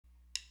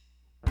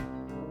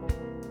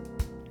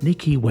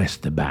Nikki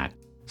Westerback,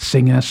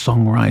 singer,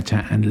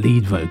 songwriter, and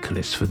lead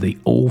vocalist for the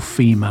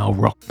all-female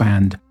rock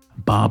band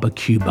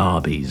Barbecue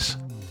Barbies,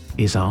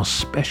 is our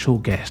special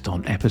guest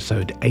on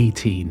episode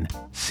 18,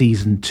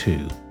 season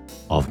 2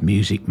 of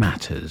Music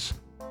Matters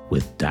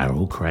with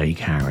Daryl Craig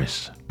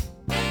Harris.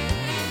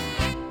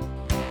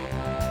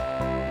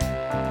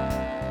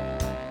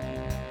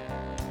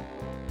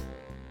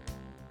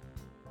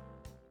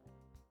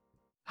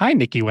 Hi,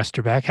 Nikki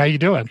Westerback. How you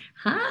doing?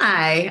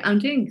 Hi, I'm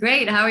doing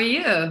great. How are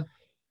you?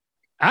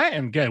 I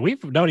am good.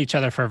 We've known each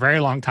other for a very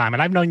long time,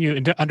 and I've known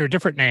you under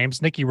different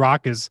names. Nikki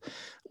Rock is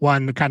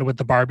one, kind of with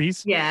the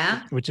Barbies,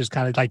 Yeah. which is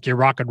kind of like your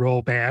rock and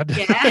roll band,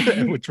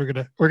 Yeah. which we're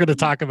gonna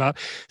talk about.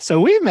 So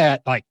we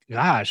met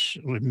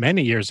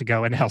many years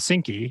ago in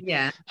Helsinki.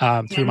 Yeah.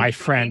 Through my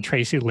friend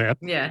Tracy Lip.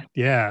 Yeah.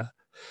 Yeah.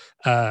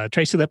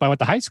 Tracy Lip, I went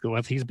to high school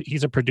with.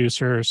 He's a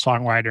producer,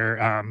 songwriter,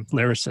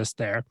 lyricist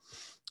there.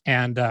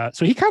 And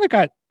so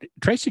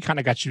Tracy kind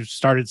of got you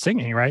started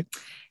singing, right?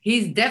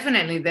 He's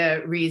definitely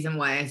the reason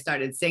why I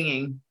started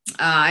singing.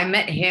 I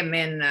met him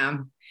in,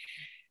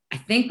 I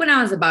think when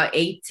I was about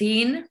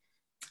 18.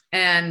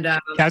 And I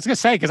was gonna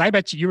say, because I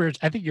think you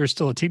were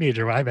still a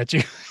teenager when I met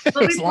you.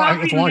 Well, it's a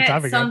long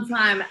time ago.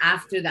 Sometime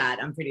after that,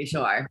 I'm pretty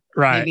sure.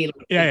 Right. Maybe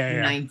like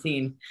yeah.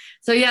 19.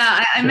 So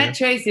yeah, I met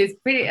Tracy. It's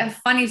a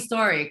funny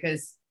story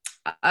because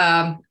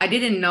I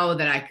didn't know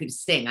that I could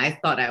sing. I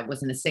thought I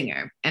wasn't a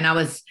singer, and I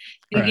was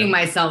thinking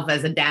myself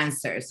as a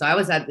dancer. So I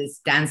was at this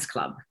dance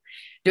club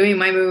doing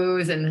my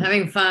moves and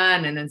having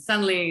fun, and then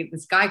suddenly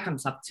this guy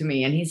comes up to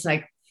me and he's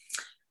like,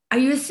 "Are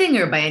you a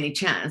singer by any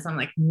chance?" I'm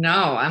like,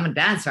 "No, I'm a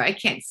dancer. I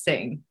can't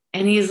sing."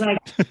 And he's like,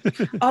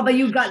 "Oh, but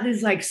you got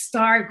this like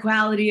star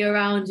quality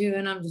around you."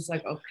 And I'm just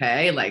like,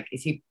 okay, like,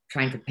 is he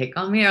trying to pick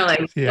on me or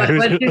like,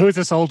 who's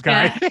this old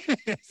guy?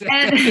 Yeah.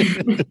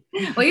 And,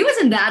 well, he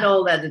wasn't that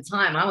old at the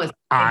time.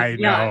 I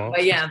know.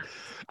 But yeah.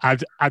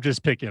 I'm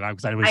just picking up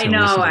because I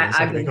know.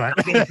 I've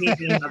been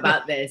thinking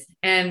about this.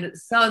 And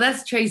so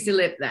that's Tracy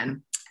Lip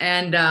then.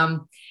 And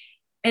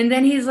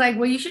then he's like,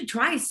 "Well, you should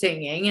try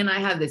singing." And I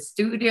have this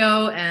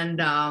studio,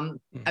 and I'm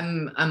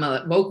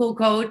a vocal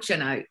coach,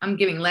 and I'm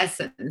giving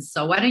lessons.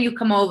 So why don't you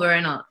come over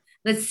and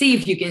let's see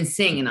if you can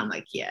sing? And I'm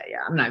like, yeah,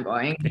 I'm not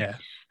going. Yeah.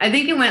 I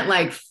think it went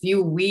like a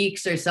few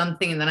weeks or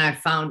something, and then I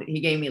found he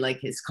gave me like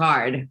his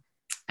card,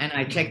 and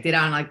I checked it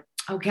out. And like,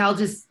 okay, I'll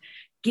just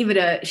give it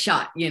a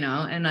shot,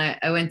 And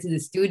I went to the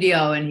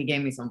studio, and he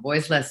gave me some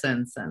voice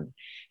lessons, and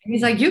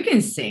he's like, "You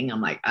can sing." I'm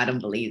like, "I don't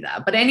believe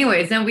that." But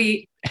anyways, then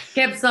we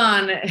kept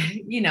on,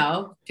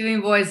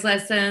 doing voice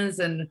lessons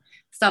and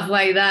stuff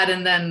like that.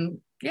 And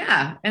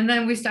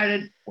then we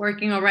started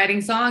working on writing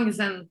songs,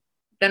 and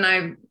then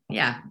I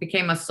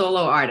became a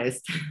solo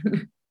artist.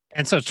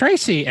 And so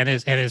Tracy and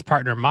his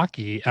partner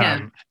Maki,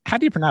 how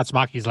do you pronounce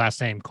Maki's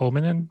last name?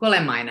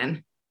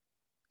 Kolemainen.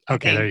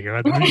 Okay, there you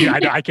go.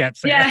 I can't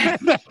say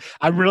it.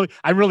 I'm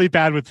really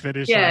bad with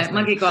Finnish. Yeah,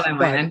 Maki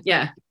Kolemainen.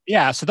 Yeah.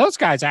 Yeah, so those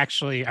guys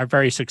actually are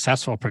very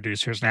successful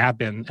producers and have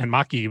been. And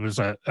Maki was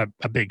a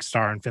big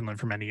star in Finland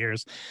for many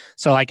years.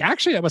 So like,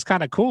 actually, it was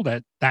kind of cool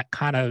that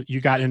kind of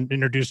you got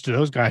introduced to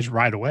those guys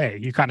right away.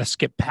 You kind of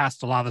skipped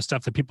past a lot of the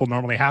stuff that people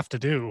normally have to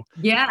do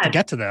to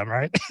get to them,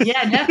 right?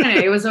 Yeah,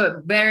 definitely. It was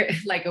a very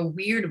like a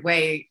weird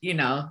way,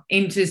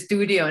 into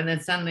studio, and then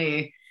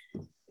suddenly,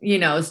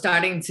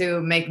 starting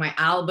to make my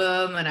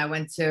album, and I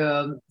went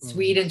to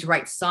Sweden to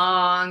write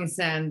songs,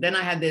 and then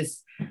I had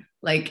this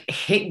like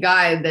hit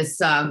guy, this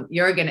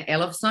Jörgen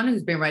Elofsson,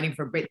 who's been writing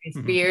for Britney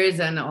Spears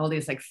and all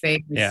these like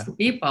famous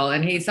people,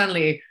 and he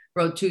suddenly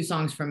wrote 2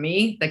 songs for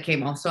me that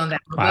came also on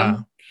that album.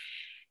 Wow.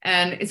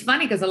 And it's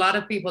funny because a lot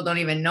of people don't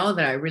even know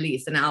that I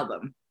released an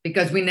album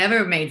because we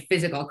never made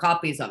physical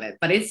copies of it,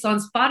 but it's on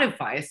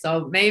Spotify.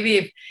 So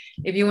maybe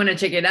if you want to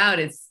check it out,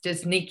 it's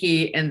just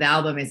Nikki, and the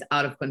album is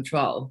Out of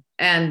Control.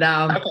 And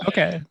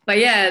okay. But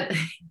yeah,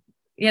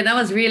 that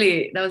was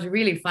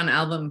really fun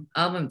album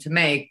to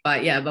make,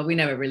 but we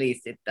never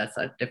released it. That's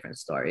a different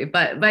story.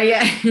 But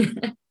yeah.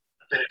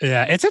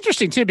 Yeah, it's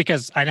interesting too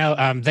because I know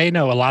they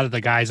know a lot of the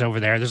guys over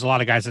there. There's a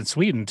lot of guys in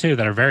Sweden too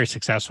that are very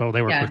successful.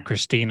 They work with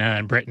Christina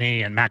and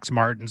Brittany, and Max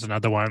Martin's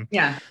another one.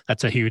 Yeah,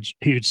 that's a huge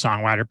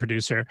songwriter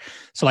producer.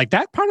 So like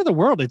that part of the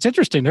world, it's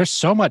interesting. There's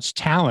so much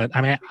talent.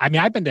 I mean,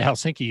 I've been to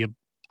Helsinki,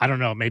 I don't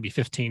know, maybe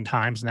 15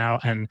 times now,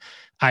 and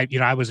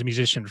I was a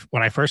musician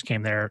when I first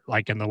came there,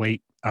 like in the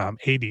late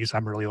 80s.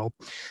 I'm really old,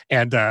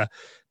 and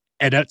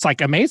it's like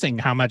amazing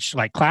how much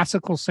like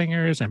classical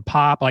singers and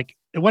pop, like.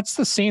 What's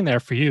the scene there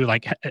for you?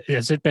 Like,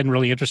 has it been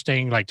really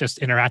interesting, like just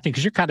interacting?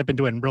 Because you've kind of been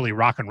doing really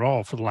rock and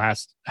roll for the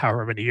last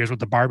however many years with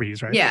the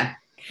Barbies, right? Yeah.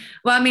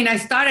 Well, I mean, I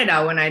started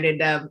out when I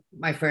did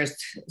my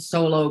first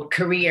solo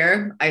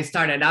career. I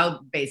started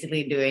out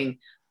basically doing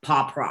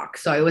pop rock.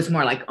 So it was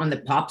more like on the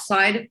pop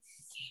side. Right.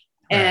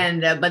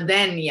 And but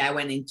then, I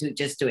went into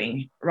just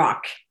doing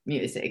rock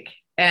music.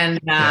 And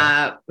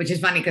which is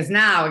funny because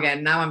now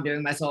I'm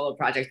doing my solo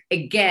project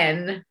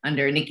again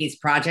under Nikki's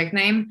project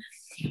name.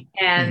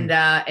 And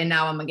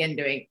now I'm again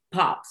doing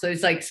pop. So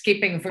it's like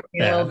skipping for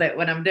me a little bit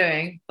what I'm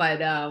doing.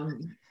 But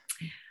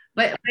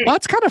Well,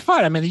 it's kind of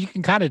fun. I mean, you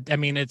can kind of, I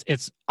mean,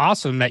 it's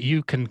awesome that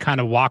you can kind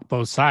of walk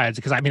both sides,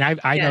 because I mean,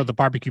 I know the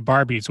barbecue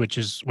Barbies, which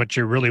is what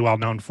you're really well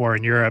known for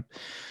in Europe.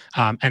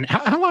 And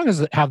how long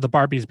have the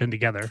Barbies been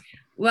together?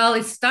 Well,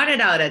 it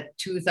started out at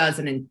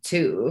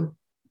 2002,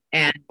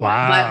 and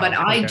wow, but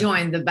I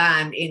joined the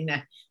band in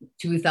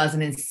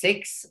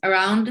 2006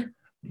 around,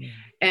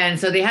 and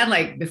so they had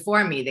like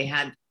before me, they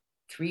had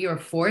 3 or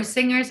 4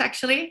 singers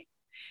actually.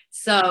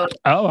 So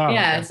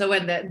so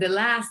when the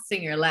last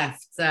singer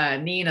left,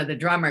 Nina, the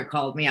drummer,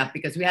 called me up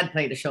because we had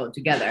played a show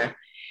together,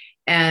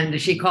 and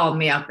she called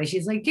me up and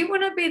she's like, "Do you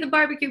want to be the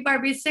Barbecue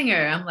Barbie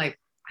singer?" I'm like,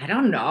 "I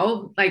don't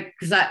know," like,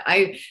 because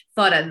I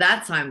thought at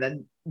that time that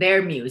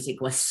their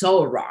music was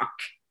so rock.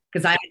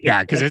 Because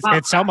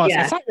it's almost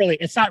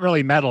it's not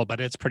really metal, but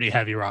it's pretty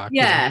heavy rock.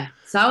 Yeah,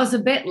 so I was a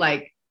bit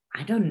like,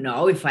 I don't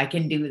know if I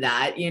can do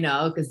that,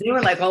 because they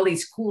were like all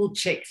these cool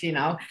chicks,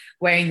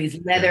 wearing these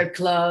leather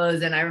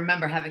clothes. And I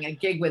remember having a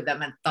gig with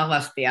them at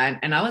Tavastia,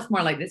 and I was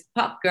more like this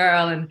pop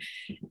girl,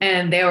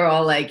 and they were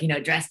all like,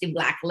 dressed in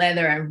black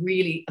leather and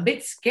really a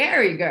bit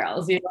scary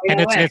girls. And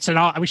it's an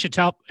all. We should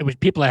tell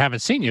people that haven't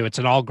seen you. It's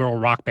an all-girl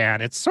rock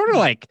band. It's sort of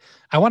like,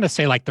 I want to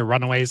say like the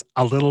Runaways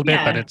a little bit,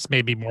 but it's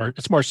maybe more.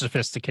 It's more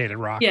sophisticated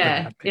rock.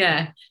 Yeah,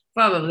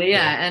 probably.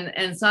 Yeah.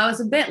 And so I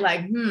was a bit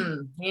like,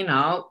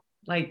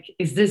 like,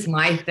 is this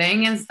my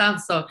thing and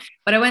stuff? So,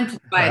 but I went to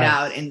try it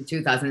out in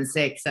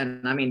 2006,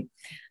 and I mean,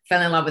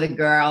 fell in love with the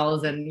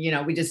girls, and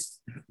we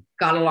just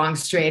got along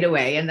straight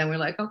away. And then we're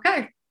like,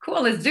 okay,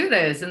 cool, let's do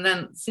this. And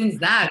then since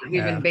that,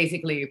 we've been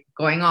basically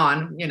going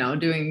on,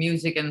 doing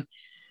music and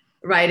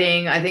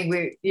writing. I think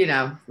we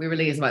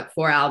released about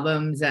 4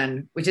 albums,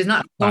 and which is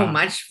not so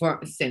much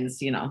since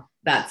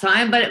that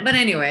time, but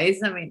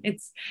anyways, I mean,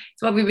 it's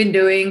what we've been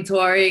doing,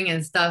 touring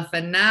and stuff.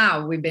 And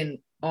now we've been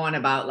on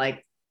about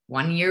like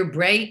 1 year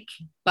break,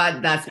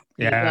 but that's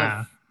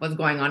what's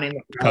going on in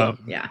the world.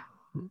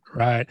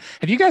 Right.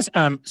 Have you guys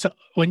so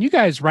when you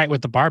guys write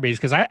with the Barbies,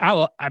 because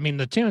I mean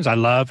the tunes I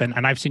love,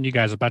 and I've seen you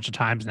guys a bunch of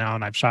times now,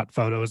 and I've shot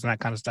photos and that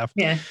kind of stuff.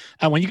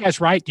 When you guys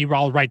write, do you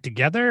all write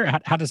together?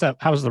 How does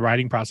the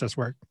writing process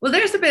work? Well,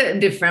 there's a bit of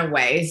different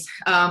ways.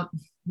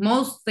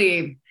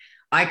 Mostly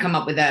I come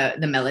up with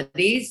the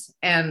melodies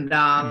and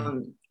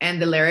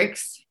the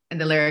lyrics.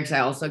 And the lyrics I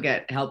also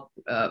get help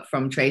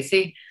from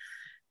Tracy.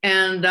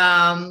 And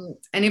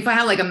if I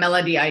have like a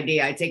melody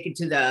idea, I take it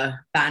to the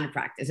band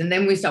practice, and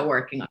then we start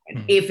working on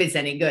it. If it's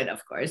any good,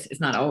 of course,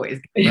 it's not always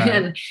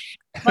good.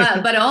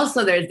 Right. but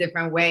also there's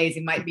different ways.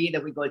 It might be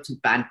that we go to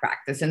band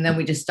practice and then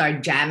we just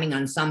start jamming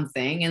on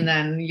something, and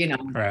then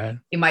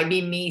it might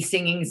be me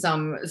singing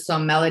some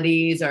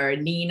melodies, or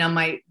Nina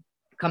might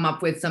come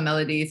up with some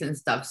melodies and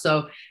stuff.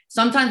 So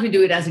sometimes we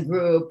do it as a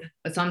group,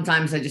 but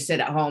sometimes I just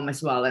sit at home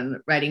as well and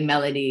writing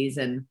melodies.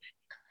 And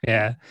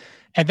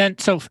and then,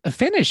 so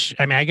Finnish,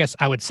 I mean, I guess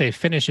I would say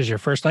Finnish is your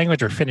first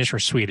language, or Finnish or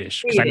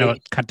Swedish? Because I know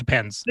it kind of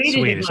depends.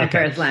 Swedish is my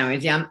first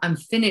language. Yeah, I'm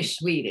Finnish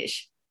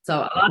Swedish. So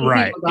a lot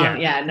of people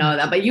don't know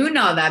that. But you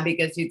know that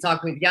because you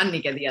talked with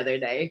Jannike the other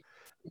day.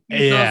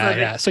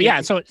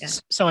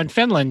 So in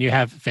Finland, you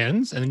have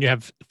Finns, and then you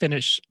have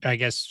Finnish, I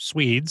guess,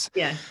 Swedes.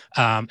 Yeah.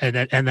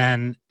 And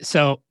then,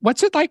 so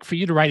what's it like for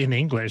you to write in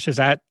English? Is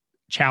that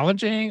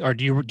challenging, or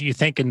do you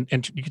think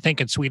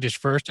in Swedish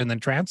first and then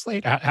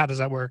translate? How does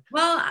that work?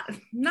 Well,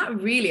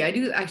 not really. I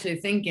do actually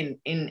think in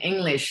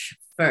English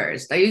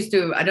first. I used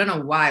to, I don't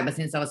know why, but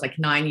since I was like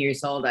 9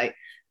 years old, I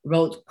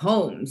wrote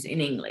poems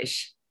in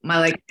English.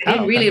 I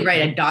didn't really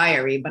write a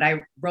diary, but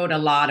I wrote a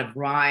lot of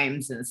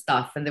rhymes and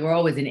stuff, and they were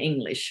always in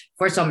English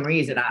for some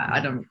reason.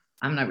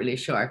 I'm not really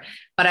sure.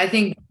 But I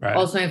think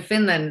also in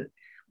Finland,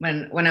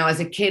 when I was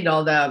a kid,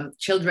 all the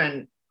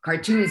children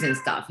cartoons and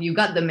stuff, you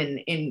got them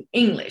in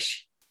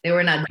English. They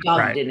were not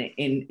dubbed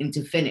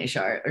into Finnish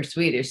or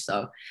Swedish.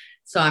 So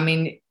I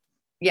mean,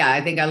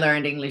 I think I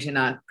learned English in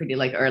a pretty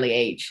like early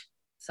age.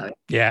 So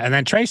and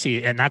then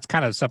Tracy, and that's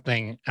kind of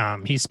something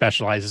he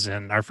specializes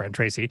in. Our friend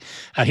Tracy,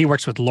 he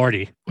works with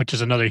Lordi, which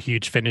is another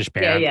huge Finnish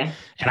band.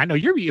 And I know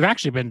you've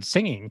actually been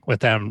singing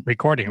with them,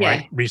 recording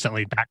right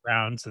recently,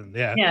 backgrounds and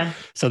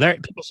So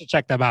people should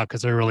check them out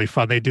because they're really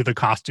fun. They do the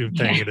costume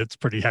thing, and it's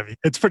pretty heavy.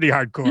 It's pretty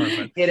hardcore.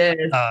 But, it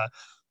is.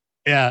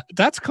 Yeah,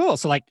 that's cool.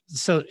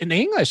 So in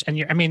English, and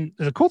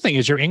the cool thing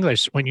is your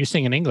English, when you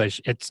sing in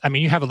English,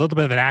 you have a little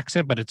bit of an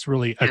accent, but it's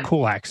really a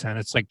cool accent.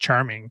 It's like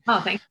charming.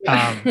 Oh, thank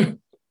you.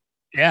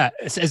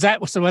 Was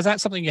that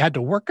something you had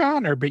to work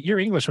on, but your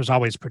English was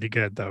always pretty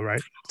good though,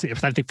 right?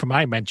 I think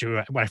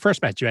when I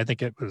first met you, I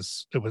think it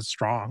was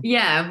strong.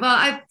 Yeah,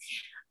 well,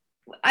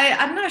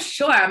 I'm not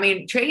sure. I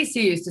mean, Tracy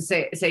used to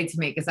say to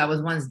me, because I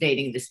was once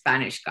dating this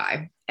Spanish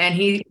guy, and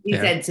he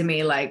said to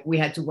me, like, we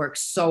had to work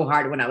so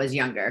hard when I was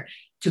younger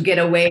to get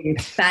away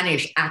with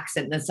Spanish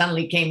accent that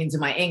suddenly came into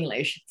my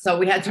English. So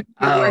we had to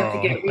work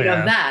to get rid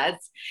of that.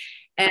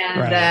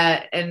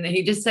 And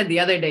he just said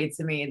the other day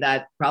to me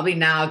that probably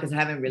now, because I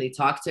haven't really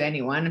talked to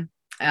anyone,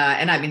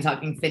 and I've been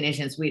talking Finnish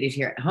and Swedish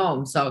here at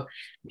home. So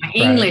my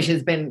English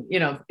has been,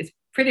 it's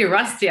pretty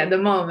rusty at the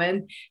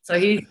moment. So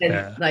he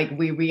said, like,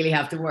 we really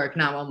have to work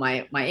now on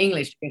my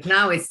English, because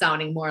now it's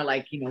sounding more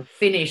like,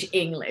 Finnish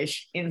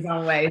English in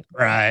some ways.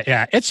 Right.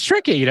 Yeah. It's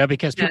tricky,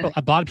 because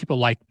a lot of people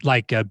like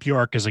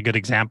Bjork is a good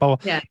example,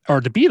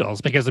 or the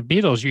Beatles, because the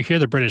Beatles, you hear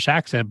the British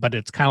accent, but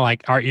it's kind of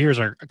like our ears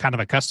are kind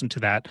of accustomed to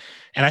that.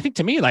 And I think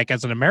to me, like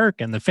as an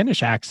American, the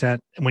Finnish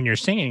accent, when you're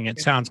singing, it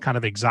sounds kind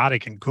of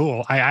exotic and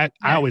cool. I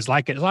always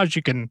like it, as long as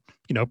you can,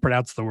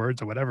 pronounce the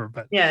words or whatever.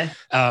 But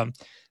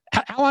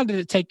how long did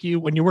it take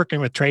you when you're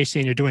working with Tracy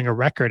and you're doing a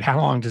record? How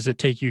long does it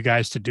take you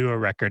guys to do a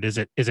record? Is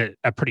it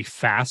a pretty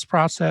fast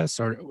process,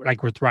 or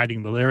like with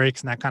writing the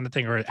lyrics and that kind of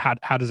thing? Or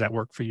how does that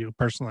work for you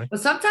personally?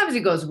 Well, sometimes it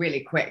goes really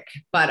quick,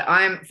 but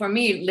for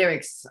me,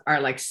 lyrics are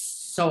like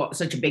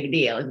such a big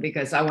deal,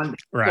 because I want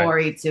the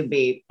story to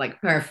be like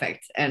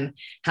perfect and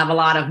have a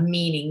lot of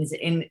meanings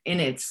in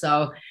it.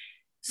 So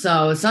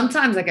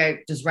sometimes like I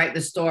just write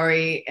the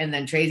story and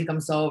then Tracy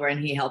comes over and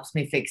he helps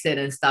me fix it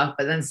and stuff.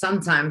 But then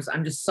sometimes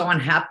I'm just so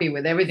unhappy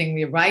with everything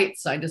we write.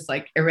 So I just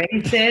like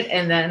erase it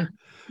and then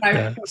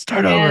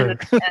start over.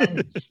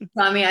 And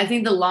so, I mean, I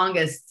think the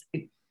longest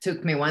it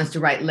took me once to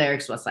write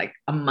lyrics was like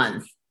a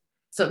month.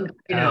 So,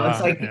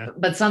 it's like,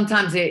 but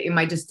sometimes it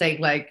might just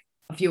take like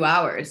a few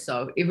hours.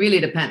 So it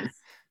really depends.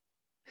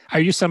 Are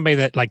you somebody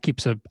that like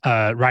keeps a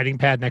writing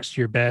pad next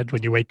to your bed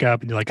when you wake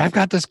up and you're like, I've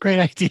got this great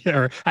idea?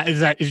 Or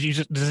does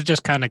it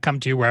just kind of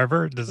come to you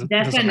wherever?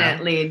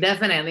 Definitely.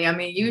 I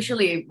mean,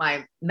 usually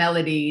my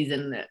melodies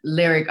and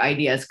lyric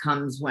ideas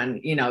comes when,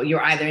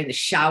 you're either in the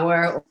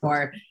shower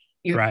or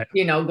you're,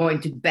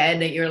 going to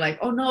bed and you're like,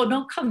 oh no,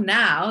 don't come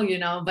now,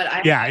 but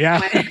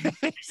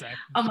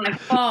on my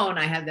phone,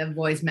 I have the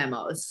voice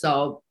memos.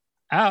 So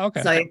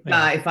okay. So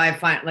if I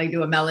find like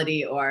do a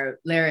melody or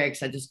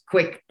lyrics, I just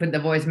quick put the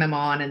voice memo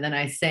on and then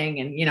I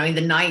sing. And in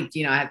the night,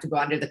 I have to go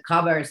under the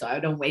cover so I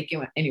don't wake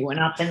anyone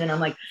up. And then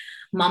I'm like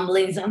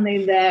mumbling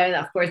something there. And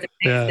of course, the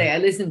next day I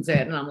listen to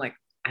it and I'm like,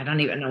 I don't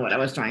even know what I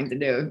was trying to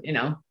do.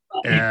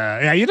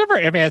 Yeah. You never.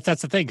 I mean,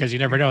 that's the thing, because you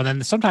never know. And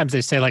then sometimes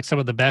they say like some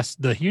of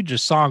the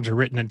hugest songs are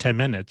written in 10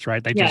 minutes,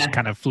 right? They just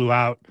kind of flew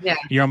out. Yeah.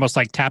 You're almost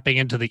like tapping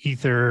into the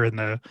ether and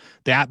the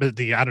I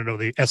don't know,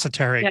 the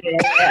esoteric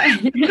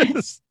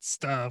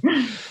stuff.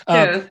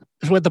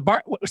 With the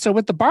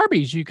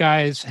Barbies, you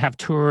guys have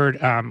toured.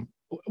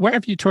 Where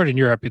have you toured in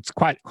Europe? It's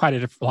quite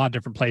a lot of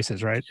different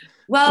places, right?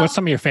 Well, what's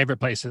some of your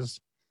favorite places?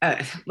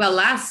 I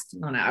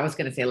was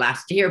going to say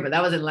last year, but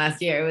that wasn't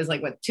last year. It was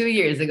like 2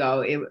 years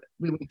ago.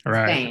 We were in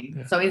Spain.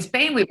 Yeah. So in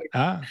Spain, we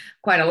were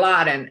quite a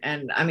lot.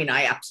 And I mean,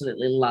 I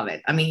absolutely love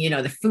it. I mean,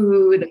 the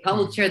food, the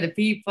culture, the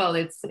people,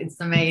 it's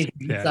amazing.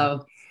 Yeah.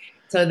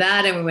 So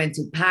that, and we went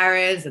to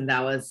Paris and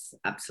that was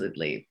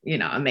absolutely,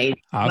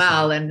 amazing.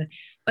 Awesome. Well,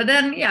 but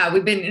then,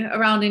 we've been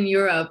around in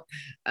Europe.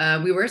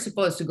 We were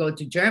supposed to go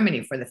to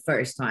Germany for the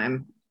first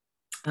time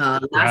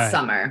last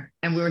summer,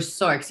 and we were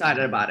so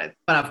excited about it,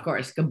 but of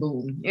course,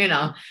 kaboom,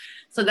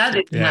 so that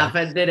didn't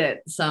happen, did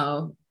it?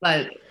 So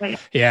but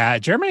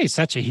Germany is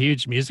such a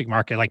huge music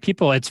market. Like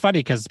it's funny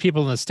because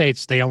people in the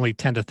States, they only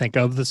tend to think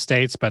of the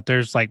States, but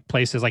there's like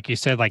places like you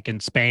said, like in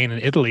Spain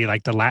and Italy,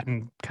 like the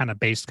Latin kind of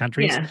based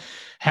countries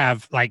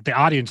have like the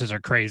audiences are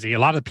crazy. A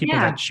lot of people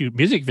that shoot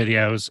music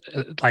videos,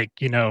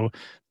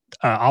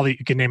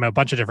 you can name a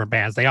bunch of different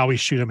bands. They always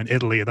shoot them in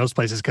Italy and those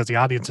places because the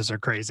audiences are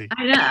crazy.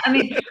 I know. I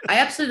mean, I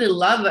absolutely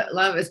love,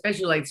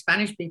 especially like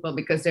Spanish people,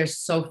 because they're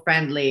so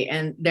friendly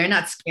and they're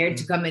not scared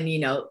to come and,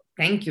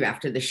 thank you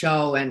after the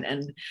show and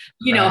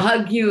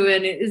hug you.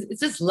 And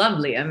it's just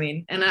lovely. I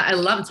mean, and I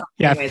love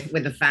talking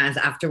with the fans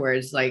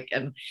afterwards. Like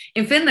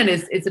in Finland,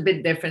 it's a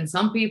bit different.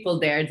 Some people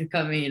dare to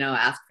come and,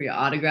 ask for your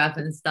autograph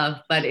and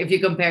stuff. But if you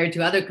compare it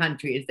to other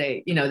countries,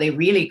 they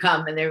really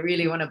come and they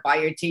really want to buy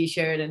your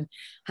T-shirt and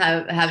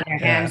have their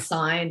hands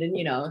signed and,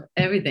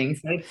 everything.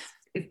 So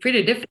it's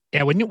pretty different.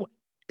 Yeah. When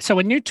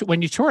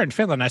you tour in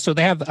Finland, so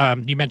they have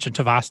you mentioned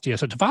Tavastia.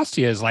 So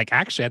Tavastia is like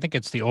actually I think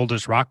it's the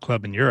oldest rock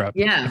club in Europe.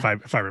 Yeah,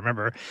 if I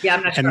remember. Yeah,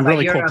 I'm not sure about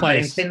really Europe, cool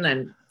place. But in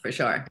Finland for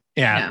sure.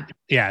 Yeah,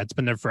 it's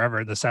been there forever,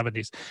 in the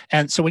 70s.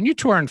 And so when you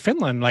tour in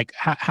Finland, like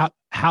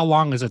how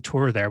long is a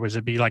tour there? Was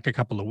it be like a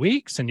couple of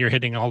weeks, and you're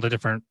hitting all the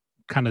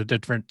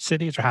different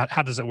cities, or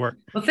how does it work?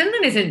 Well,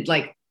 Finland isn't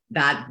like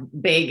that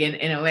big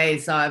in a way.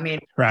 So I mean,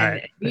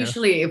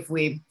 usually if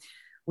we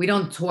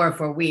don't tour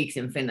for weeks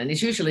in Finland,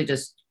 it's usually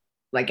just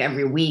like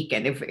every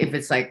weekend. If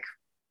it's like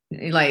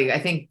I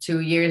think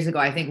 2 years ago,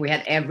 I think we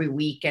had every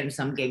weekend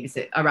some gigs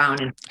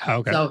around.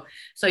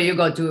 So you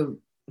go to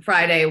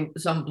Friday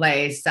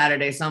someplace,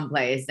 Saturday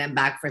someplace, then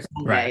back for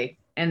Sunday,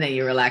 and then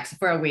you relax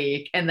for a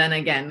week, and then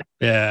again.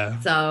 Yeah.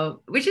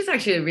 So which is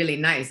actually really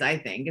nice, I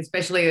think,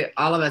 especially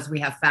all of us, we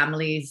have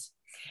families.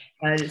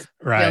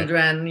 Right.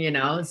 children, you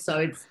know, so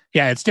it's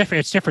It's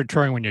different. It's different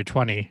touring when you're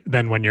 20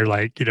 than when you're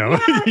like, you know,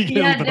 yeah, you get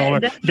a little bit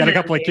older. You got a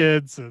couple of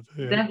kids.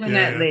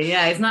 Definitely.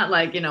 Yeah. It's not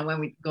like, you know, when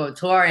we go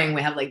touring,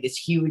 we have like this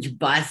huge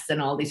bus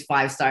and all these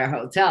 5-star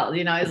hotels.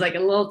 You know, it's like a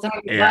little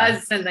tiny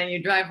bus, and then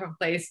you drive from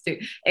place to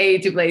A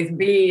to place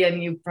B,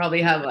 and you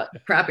probably have a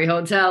crappy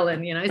hotel.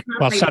 And, you know, it's not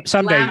Well, like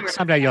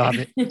someday you'll have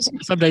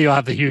it. Someday you'll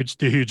have the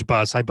huge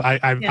bus.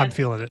 I'm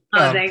feeling it.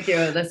 Oh, thank you.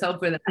 Let's hope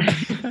for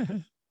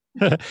that.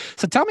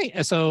 So tell me,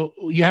 so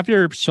you have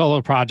your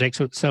solo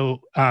project.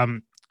 So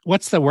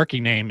what's the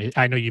working name?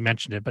 I know you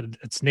mentioned it, but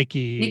it's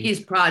Nikki's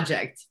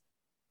Project.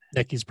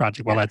 Nikki's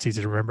Project. Well, that's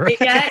easy to remember.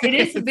 Yeah, it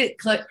is a bit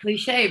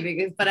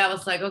cliche but I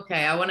was like,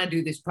 okay, I want to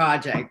do this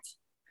project.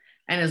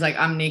 And it's like,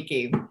 I'm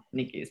Nikki's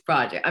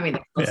Project. I mean,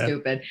 that's so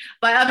stupid.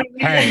 But I mean,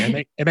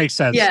 hey, it makes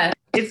sense. Yeah,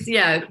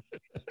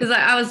 because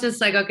I was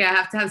just like, okay, I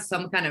have to have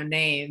some kind of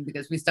name,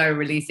 because we started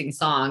releasing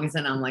songs,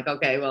 and I'm like,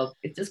 okay, well,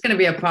 it's just going to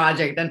be a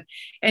project.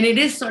 And it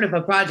is sort of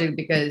a project,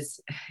 because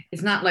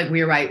it's not like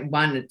we write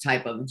one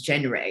type of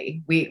genre.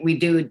 We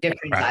do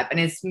different type, and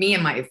it's me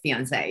and my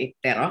fiance,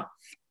 Tero.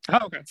 Oh,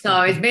 okay.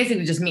 So it's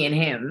basically just me and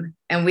him,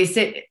 and we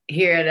sit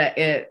here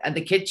at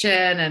the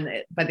kitchen,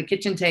 and by the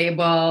kitchen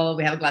table,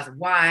 we have a glass of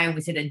wine,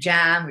 we sit and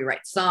jam, we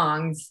write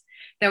songs.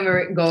 Then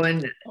we're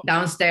going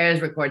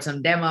downstairs, record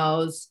some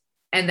demos,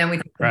 and then we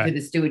take them to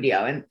the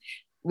studio. And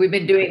we've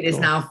been doing this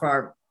now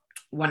for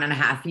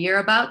 1.5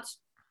 years about.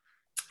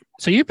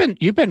 So you've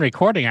been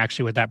recording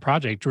actually with that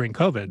project during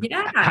COVID.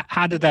 Yeah.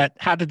 How did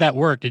that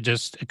work? It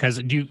just,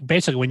 because you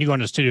basically, when you go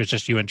into the studio, it's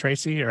just you and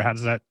Tracy, or how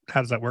does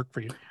that work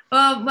for you?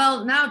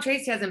 Well, now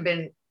Tracy hasn't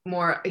been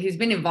he's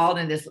been involved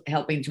in this,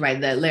 helping to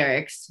write the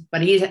lyrics,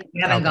 but we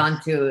haven't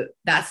gone to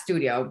that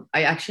studio.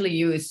 I actually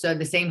use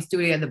the same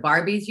studio the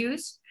Barbies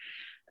use.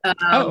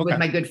 With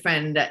my good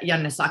friend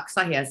Janne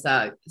Saksa. He has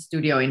a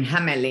studio in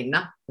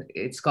Hämeenlinna.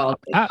 It's called.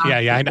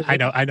 I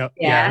know.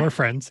 Yeah, we're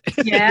friends.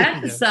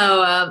 Yeah.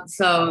 So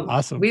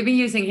awesome. We've been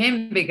using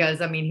him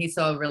because, I mean, he's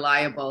so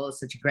reliable,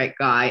 such a great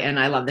guy, and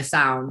I love the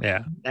sound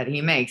that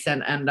he makes.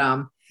 And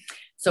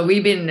so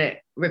we've been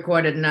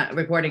recording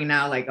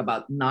now like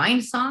about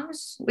 9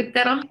 songs with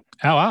Tero.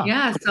 Oh wow.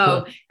 Yeah.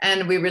 So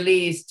and we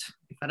released,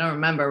 if I don't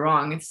remember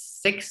wrong, it's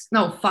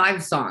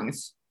 5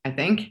 songs, I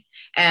think.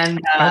 And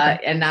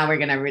now we're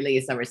gonna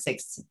release our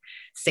 6th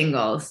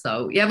single.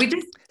 So yeah, we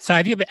just. So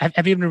have you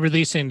been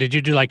releasing? Did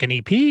you do like an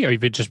EP, or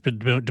have you just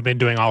been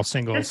doing all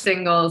singles? Just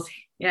singles,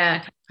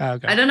 yeah.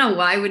 Okay. I don't know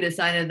why we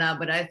decided that,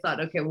 but I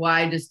thought, okay,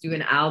 why just do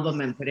an album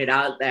and put it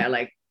out there?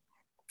 Like,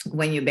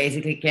 when you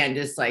basically can't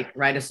just like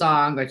write a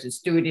song, go to the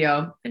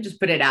studio and just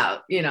put it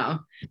out, you know.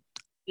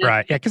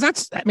 Right. Yeah. Because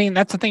that's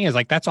the thing, is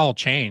like, that's all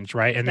changed.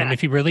 Right. And then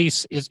if you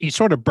release, you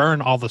sort of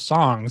burn all the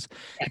songs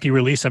if you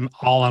release them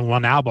all on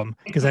one album,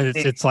 because then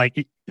it's like,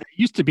 it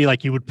used to be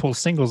like you would pull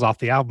singles off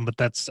the album, but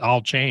that's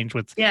all changed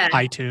with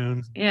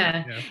iTunes.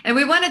 Yeah. And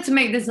we wanted to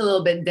make this a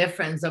little bit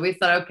different. So we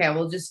thought, okay,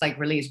 we'll just like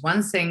release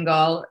one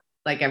single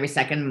like every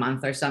 2nd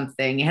month or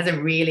something. It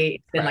hasn't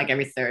really been like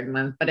every 3rd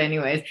month, but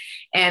anyways.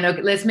 And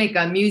okay, let's make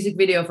a music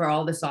video for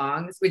all the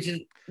songs, which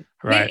is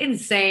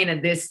insane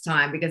at this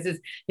time, because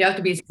you have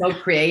to be so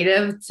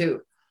creative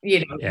to,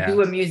 you know,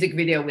 do a music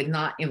video with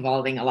not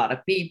involving a lot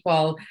of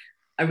people,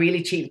 a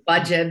really cheap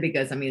budget,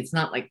 because I mean, it's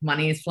not like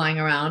money is flying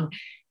around.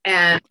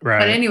 And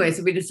but anyway,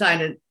 so we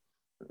decided,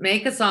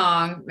 make a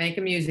song, make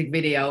a music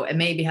video, and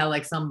maybe have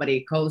like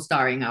somebody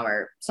co-starring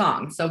our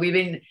song. So we've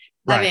been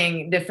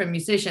having different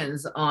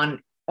musicians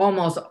on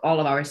almost all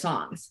of our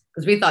songs,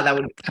 because we thought that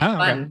would be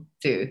fun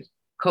to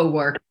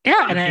co-work.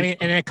 Yeah, and I mean,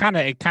 and it kind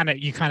of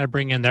you kind of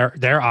bring in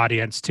their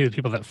audience too,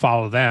 people that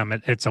follow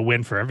them. It's a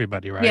win for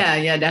everybody, right?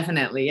 Yeah,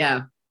 definitely,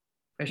 yeah,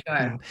 for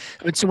sure.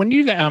 So when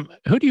you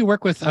who do you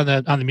work with on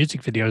the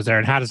music videos there,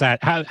 and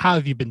how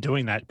have you been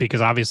doing that?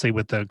 Because obviously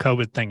with the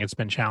COVID thing, it's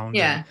been challenging.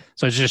 Yeah.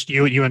 So it's just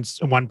you and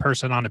one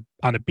person on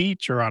a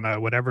beach, or on a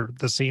whatever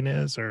the scene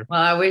is, or.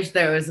 Well, I wish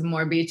there was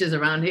more beaches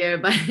around here,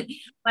 but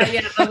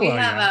yeah, but we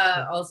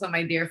have also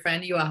my dear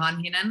friend Juha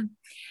Hanhinen.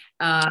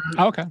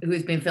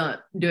 Who's been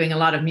doing a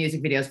lot of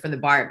music videos for the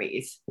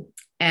Barbies.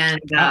 And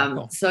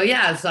cool. So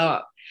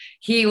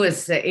he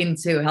was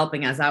into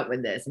helping us out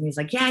with this. And he's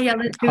like, yeah,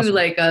 let's do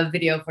like a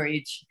video for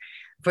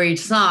each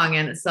song.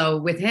 And so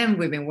with him,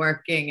 we've been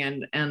working,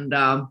 and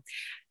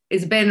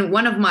it's been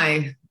one of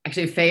my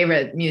actually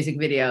favorite music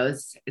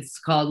videos. It's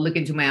called Look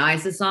Into My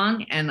Eyes, the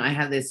song. And I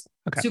have this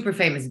super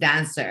famous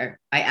dancer.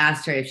 I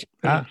asked her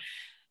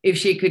if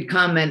she could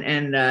come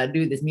and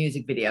do this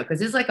music video,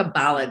 because it's like a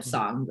ballad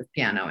song with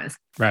piano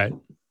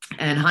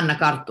and Hanna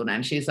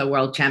Karttunen, she's a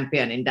world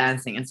champion in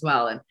dancing as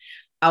well, and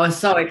I was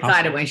so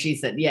excited when she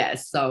said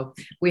yes. So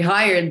we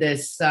hired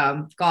this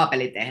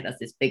Kaapelitehdas,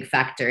 this big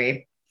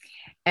factory,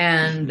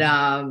 and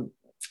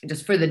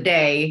just for the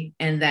day,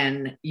 and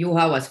then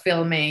Juha was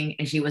filming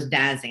and she was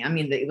dancing. I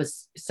mean, it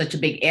was such a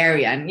big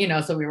area, and you know,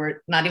 so we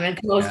were not even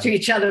close to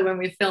each other when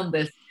we filmed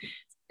this.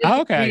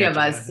 Three of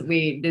us,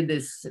 we did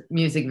this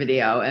music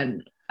video,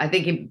 and I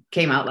think it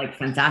came out like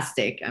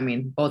fantastic. I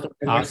mean, both of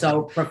them were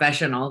so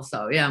professional.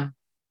 So yeah.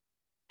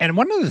 And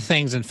one of the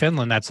things in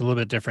Finland that's a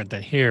little bit different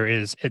than here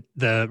is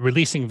the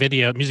releasing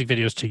music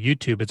videos to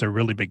YouTube is a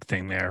really big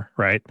thing there,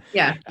 right?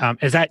 Yeah.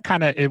 Is that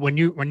kind of when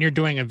you're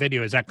doing a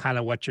video, is that kind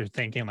of what you're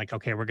thinking? Like,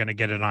 okay, we're going to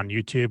get it on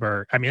YouTube,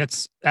 or I mean,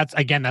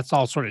 that's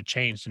all sort of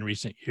changed in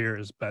recent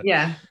years. But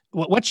yeah,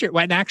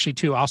 and actually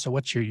too, also,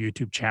 what's your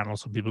YouTube channel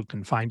so people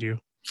can find you?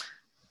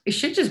 It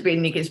should just be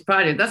Nikki's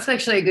Project. That's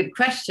actually a good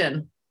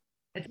question.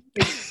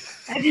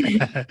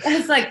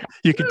 It's like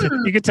you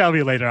can tell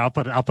me later. I'll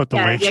put the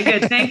link. Yeah,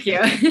 good. Thank you.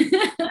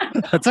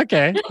 It's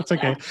okay. It's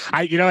okay.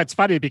 It's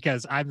funny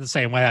because I'm the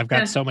same way. I've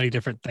got so many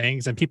different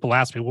things, and people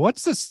ask me, well,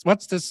 "What's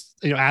this?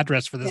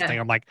 Address for this thing?"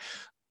 I'm like,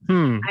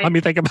 let me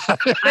think about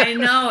it. I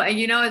know, and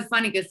it's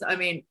funny because I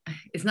mean,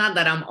 it's not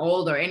that I'm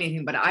old or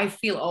anything, but I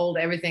feel old.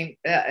 Every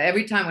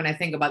time when I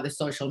think about the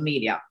social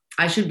media,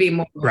 I should be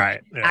more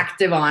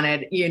active on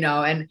it,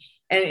 and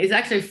it's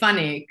actually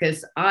funny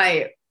because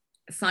I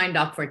signed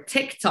up for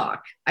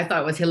TikTok. I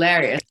thought it was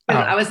hilarious.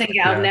 I was thinking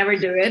I'll never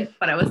do it,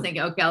 but I was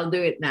thinking, okay, I'll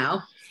do it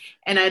now.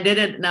 And I did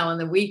it now on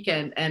the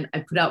weekend, and I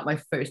put out my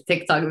first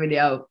TikTok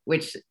video,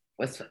 which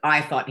was,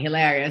 I thought,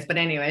 hilarious. But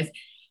anyways,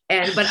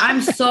 but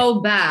I'm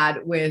so bad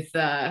with,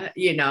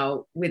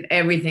 with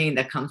everything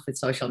that comes with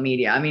social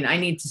media. I mean, I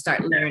need to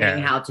start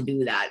learning how to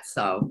do that.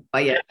 So,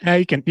 but yeah,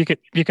 you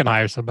can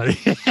hire somebody.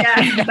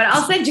 Yeah, but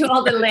I'll send you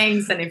all the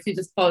links, and if you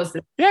just post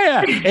it.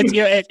 Yeah.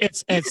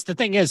 It's the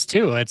thing is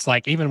too. It's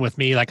like even with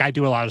me, like I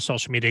do a lot of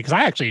social media because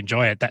I actually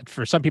enjoy it. That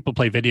for some people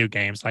play video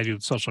games, I do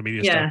social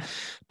media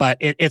stuff. But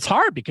it's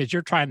hard because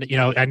you're trying to,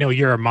 I know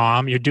you're a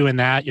mom, you're doing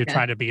that, you're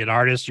trying to be an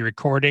artist, you're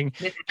recording,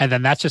 and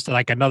then that's just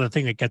like another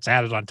thing that gets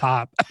added on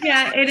top.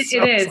 Yeah, it is.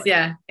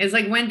 Yeah. It's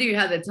like, when do you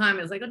have the time?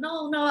 It's like,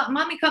 no,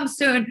 mommy comes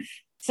soon.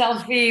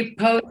 Selfie,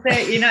 post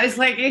it. It's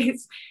like,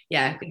 it's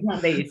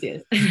not the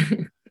easiest.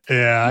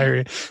 Yeah, I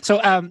agree.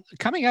 So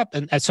coming up,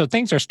 and so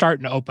things are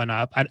starting to open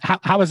up.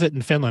 How is it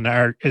in Finland?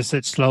 Is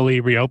it slowly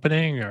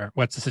reopening, or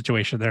what's the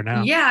situation there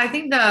now? Yeah, I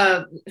think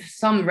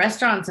some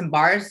restaurants and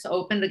bars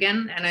opened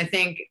again. And I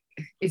think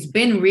it's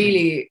been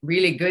really,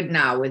 really good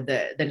now with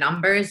the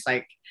numbers.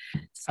 Like,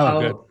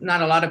 so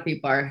not a lot of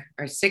people are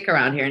sick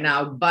around here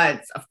now,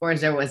 but of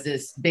course there was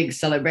this big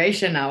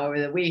celebration now over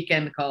the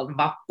weekend called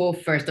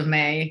Vappu, 1st of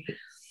May.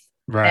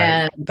 Right.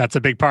 And that's a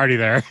big party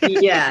there.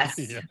 Yes.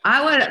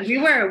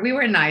 We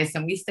were nice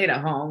and we stayed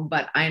at home,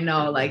 but I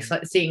know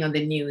seeing on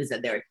the news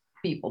that there were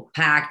people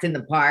packed in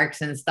the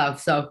parks and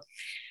stuff. So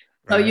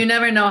you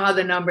never know how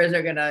the numbers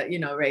are gonna,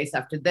 race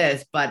after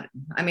this. But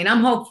I mean,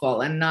 I'm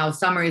hopeful, and now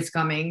summer is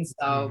coming.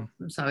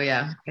 So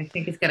yeah, I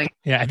think it's gonna.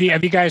 Yeah.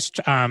 Have you guys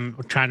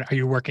are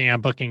you working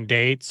on booking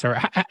dates, or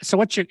so?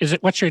 What's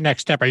your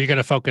next step? Are you going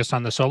to focus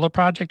on the solo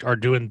project or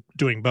doing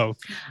both?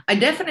 I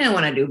definitely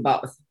want to do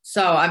both.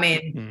 So I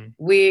mean,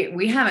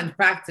 we haven't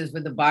practiced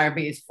with the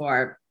Barbies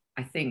for,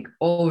 I think,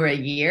 over a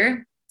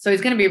year. So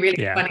it's going to be really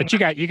funny.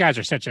 But you guys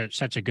are such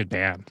a good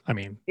band. I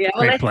mean,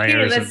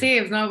 let's see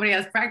if nobody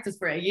has practiced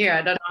for a year.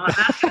 I don't know.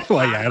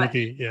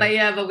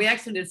 But we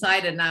actually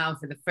decided now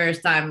for the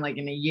first time, like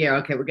in a year,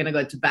 okay, we're going to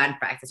go to band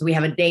practice. We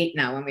have a date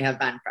now when we have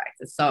band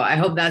practice. So I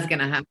hope that's going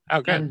to happen.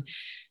 Okay.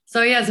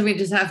 So we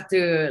just have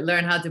to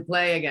learn how to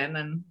play again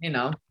and,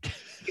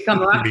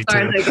 become rock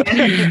stars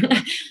again.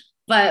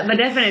 But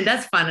definitely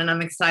that's fun. And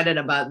I'm excited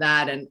about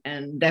that.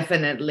 And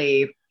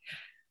definitely,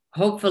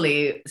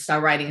 hopefully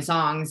start writing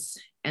songs.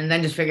 And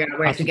then just figure out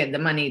where to get the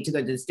money to go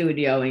to the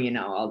studio and,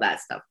 all that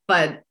stuff.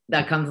 But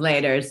that comes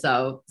later.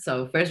 So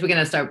first we're going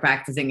to start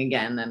practicing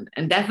again.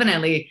 And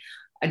definitely,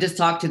 I just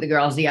talked to the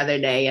girls the other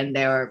day and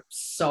they were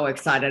so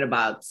excited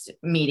about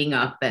meeting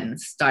up and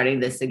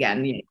starting this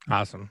again.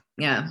 Awesome.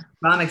 Yeah,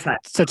 well, I'm excited.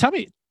 So tell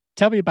me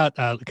about,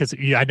 because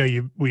I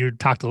know we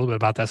talked a little bit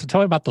about that. So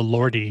tell me about the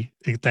Lordi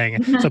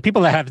thing. So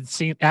people that haven't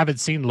seen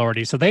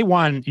Lordi, so they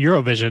won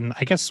Eurovision,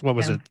 I guess, what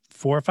was it,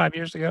 4 or 5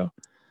 years ago?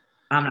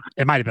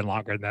 It might have been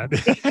longer than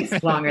that.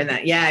 It's longer than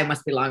that. Yeah, it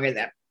must be longer than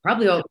that.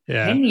 Probably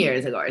 10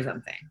 years ago or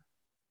something.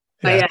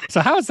 Yeah. So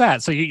how is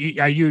that? So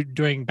are you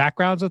doing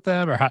backgrounds with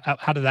them, or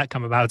how did that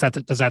come about?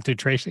 Is that through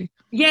Tracy?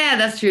 Yeah,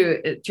 that's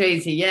true,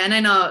 Tracy. Yeah, and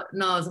I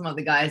know some of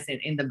the guys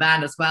in the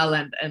band as well.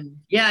 And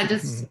I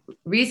just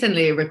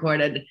recently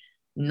recorded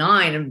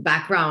 9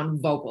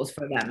 background vocals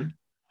for them.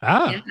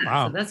 Oh,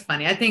 wow. So that's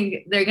funny. I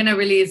think they're gonna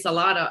release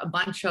a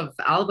bunch of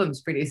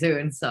albums pretty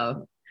soon.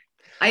 So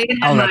I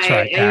even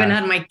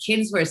had my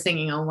kids were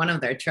singing on one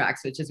of their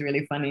tracks, which is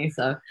really funny.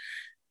 So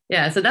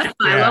yeah, so that's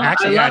fun.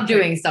 I love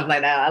doing stuff like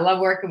that. I love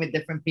working with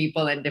different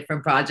people and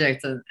different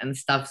projects and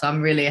stuff. So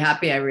I'm really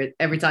happy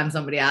every time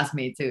somebody asks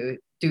me to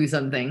do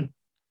something.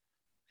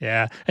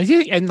 Yeah.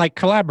 And like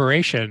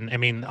collaboration, I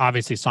mean,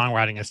 obviously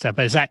songwriting and stuff,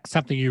 but is that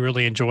something you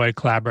really enjoy,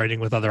 collaborating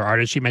with other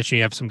artists? You mentioned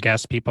you have some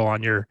guest people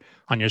on your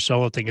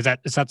solo thing. Is that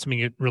something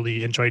you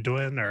really enjoy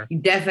doing, or?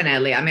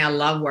 Definitely. I mean, I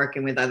love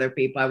working with other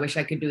people. I wish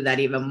I could do that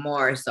even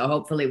more. So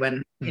hopefully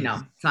when,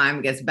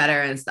 time gets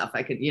better and stuff,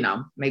 I could,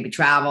 maybe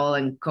travel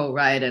and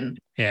co-write and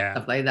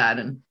stuff like that.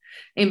 And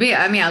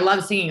I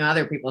love singing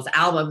other people's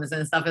albums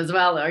and stuff as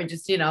well. Or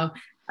just,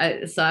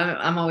 So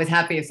I'm always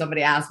happy if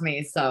somebody asks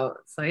me. So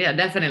yeah,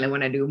 definitely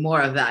want to do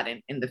more of that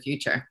in the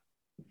future.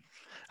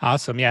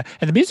 Awesome. Yeah.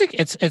 And the music,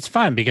 it's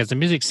fun because the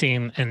music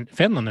scene in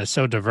Finland is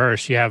so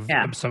diverse. You have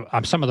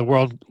some of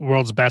the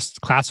world's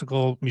best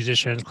classical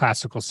musicians,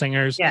 classical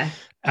singers. Yeah.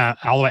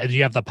 All the way,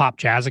 you have the Pop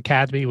Jazz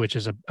Academy, which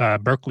is a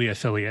Berkeley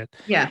affiliate.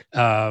 Yeah.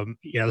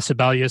 The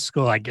Sibelius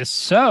School, I guess.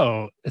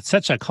 So it's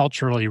such a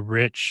culturally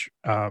rich,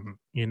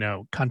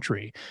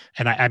 country.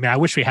 And I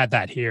wish we had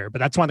that here, but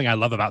that's one thing I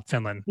love about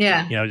Finland.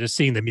 Yeah. Just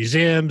seeing the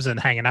museums and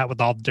hanging out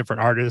with all the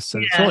different artists.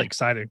 And it's really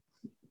exciting.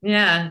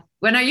 Yeah.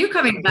 When are you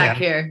coming back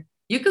here?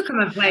 You could come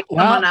and play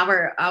on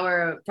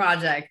our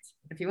project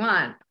if you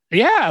want.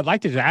 Yeah, I'd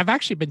like to. I've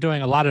actually been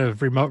doing a lot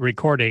of remote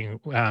recording.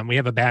 We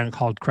have a band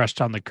called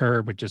Crushed on the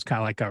Curb, which is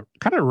kind of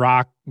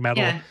rock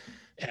metal. Yeah.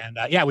 And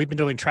we've been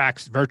doing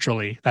tracks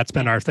virtually. That's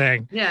been our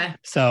thing. Yeah.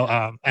 So,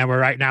 and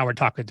we're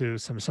talking to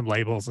some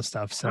labels and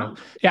stuff. So,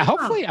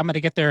 hopefully I'm going to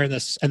get there in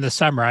the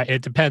summer.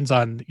 It depends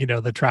on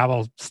the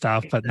travel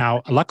stuff. But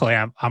now, luckily,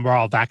 we're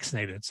all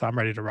vaccinated, so I'm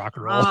ready to rock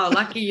and roll. Oh,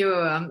 lucky you!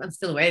 I'm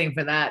still waiting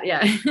for that.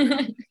 Yeah.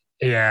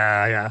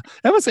 Yeah.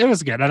 It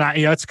was good. And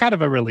it's kind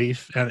of a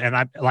relief.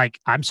 And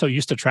I'm so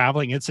used to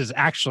traveling. It's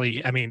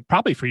actually,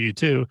 probably for you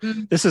too.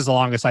 Mm-hmm. This is the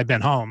longest I've been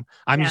home.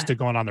 I'm used to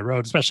going on the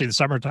road, especially in the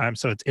summertime.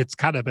 So it's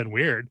kind of been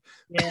weird.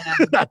 Yeah.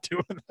 Not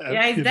doing that.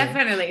 Yeah,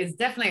 it's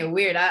definitely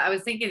weird. I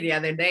was thinking the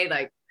other day,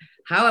 like,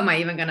 how am I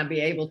even going to be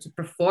able to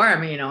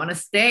perform, on a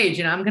stage?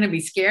 I'm going to be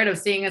scared of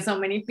seeing so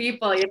many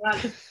people,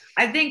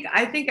 I think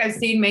I've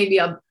seen maybe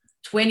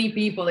 20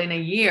 people in a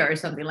year or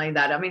something like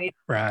that. It's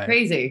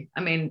crazy.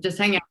 Just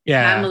hanging out with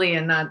family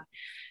and not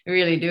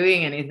really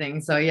doing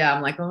anything. So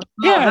I'm like, how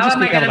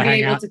am I going to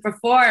be able to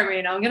perform?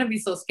 I'm going to be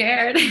so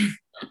scared.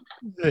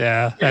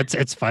 Yeah,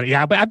 it's funny.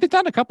 Yeah, but I've been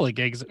done a couple of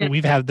gigs.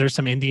 There's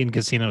some Indian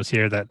casinos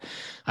here that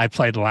I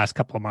played the last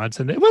couple of months,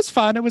 and it was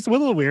fun. It was a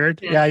little weird.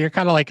 Yeah, you're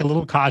kind of like a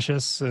little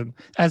cautious, and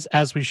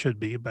as we should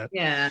be. But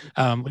we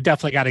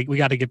definitely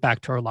got to get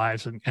back to our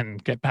lives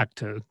and get back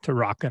to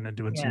rocking and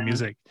doing some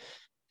music.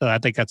 So I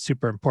think that's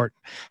super important.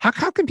 How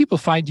can people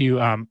find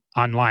you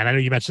online? I know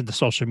you mentioned the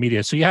social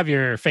media. So you have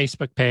your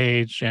Facebook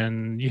page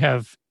and you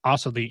have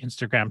also the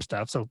Instagram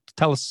stuff. So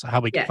tell us how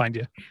we can find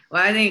you.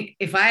 Well, I think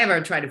if I ever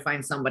try to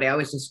find somebody, I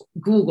always just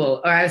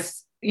Google or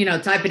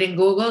type it in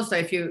Google. So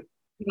if you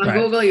on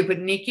Google, you put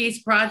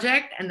Nikki's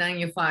project and then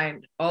you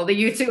find all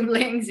the YouTube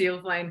links.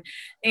 You'll find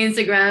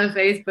Instagram,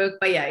 Facebook.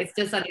 But it's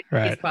just on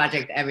Nikki's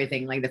project,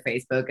 everything like the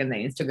Facebook and the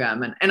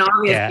Instagram. And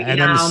obviously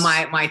now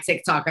my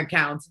TikTok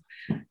account.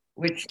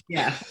 Which,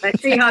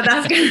 let's see how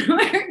that's going to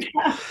work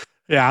out.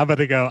 Yeah, I'm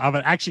gonna go.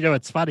 Actually,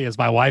 it's funny is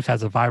my wife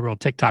has a viral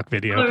TikTok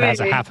video. It has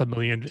a 500,000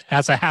 views.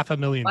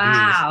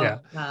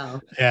 Wow.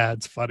 Yeah,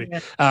 it's funny.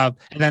 And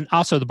then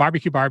also the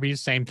Barbecue Barbies,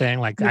 same thing.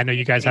 Like I know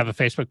you guys have a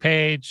Facebook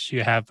page.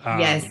 You have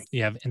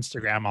you have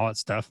Instagram, all that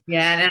stuff.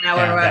 Yeah, and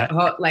our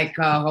homepage.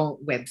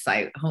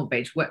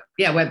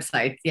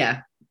 Website.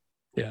 Yeah.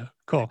 Yeah,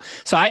 cool.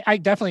 So I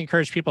definitely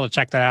encourage people to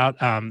check that out.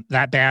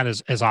 That band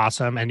is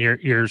awesome. And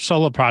your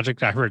solo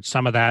project, I heard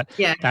some of that.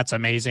 Yeah. That's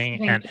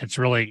amazing. And it's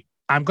really,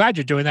 I'm glad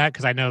you're doing that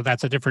because I know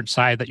that's a different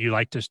side that you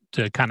like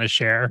to kind of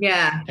share.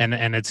 Yeah.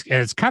 And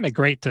it's kind of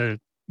great to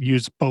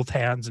use both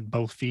hands and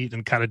both feet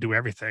and kind of do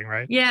everything,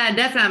 right? Yeah,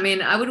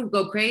 definitely. I wouldn't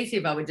go crazy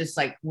if I would just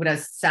would have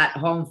sat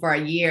home for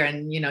a year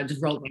and,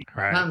 just rolled my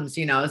thumbs,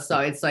 So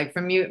it's like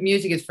for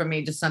music is for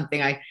me just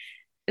something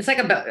it's like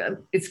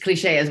it's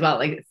cliche as well,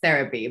 like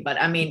therapy, but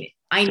I need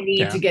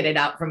to get it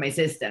out from my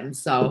system.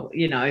 So,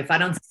 if I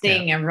don't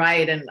sing and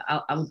write and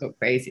I'll go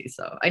crazy.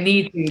 So I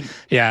need to.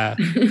 Yeah.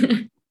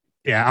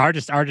 Yeah.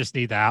 Artists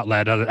need the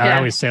outlet. I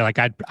always say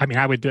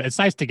I would do it. It's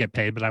nice to get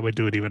paid, but I would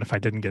do it even if I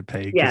didn't get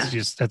paid. Yeah.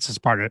 That's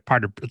just part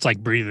of, it's like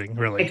breathing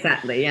really.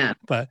 Exactly. Yeah.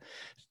 But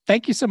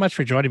thank you so much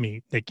for joining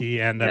me,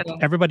 Nikki. And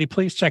everybody,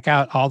 please check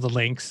out all the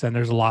links. And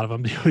there's a lot of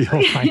them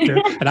you'll find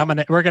here.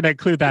 And we're gonna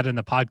include that in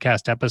the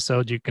podcast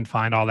episode. You can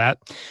find all that.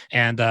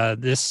 And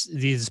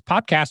these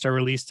podcasts are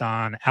released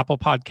on Apple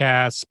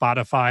Podcasts,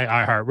 Spotify,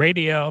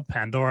 iHeartRadio,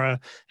 Pandora,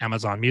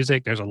 Amazon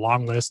Music. There's a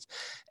long list.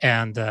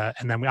 And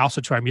then we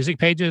also to our music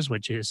pages,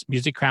 which is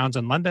Music Crowns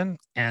in London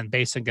and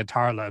Bass and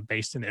Guitarla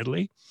based in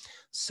Italy.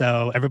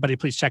 So everybody,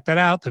 please check that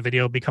out. The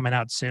video will be coming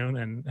out soon.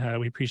 And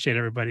we appreciate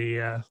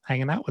everybody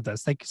hanging out with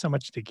us. Thank you so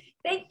much, Nikki.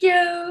 Thank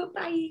you.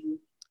 Bye.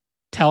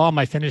 Tell all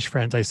my Finnish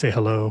friends I say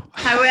hello.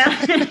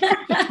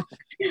 I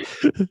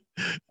will.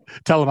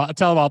 Tell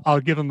them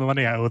I'll give them the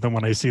money I owe them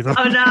when I see them.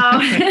 Oh,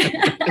 no.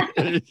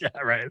 Yeah,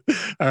 right.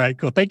 All right,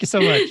 cool. Thank you so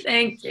much.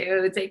 Thank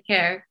you. Take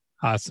care.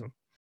 Awesome.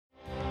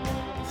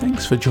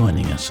 Thanks for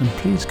joining us, and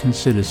please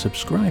consider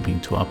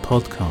subscribing to our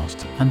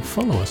podcast and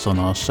follow us on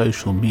our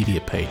social media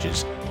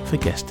pages for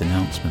guest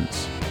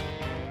announcements.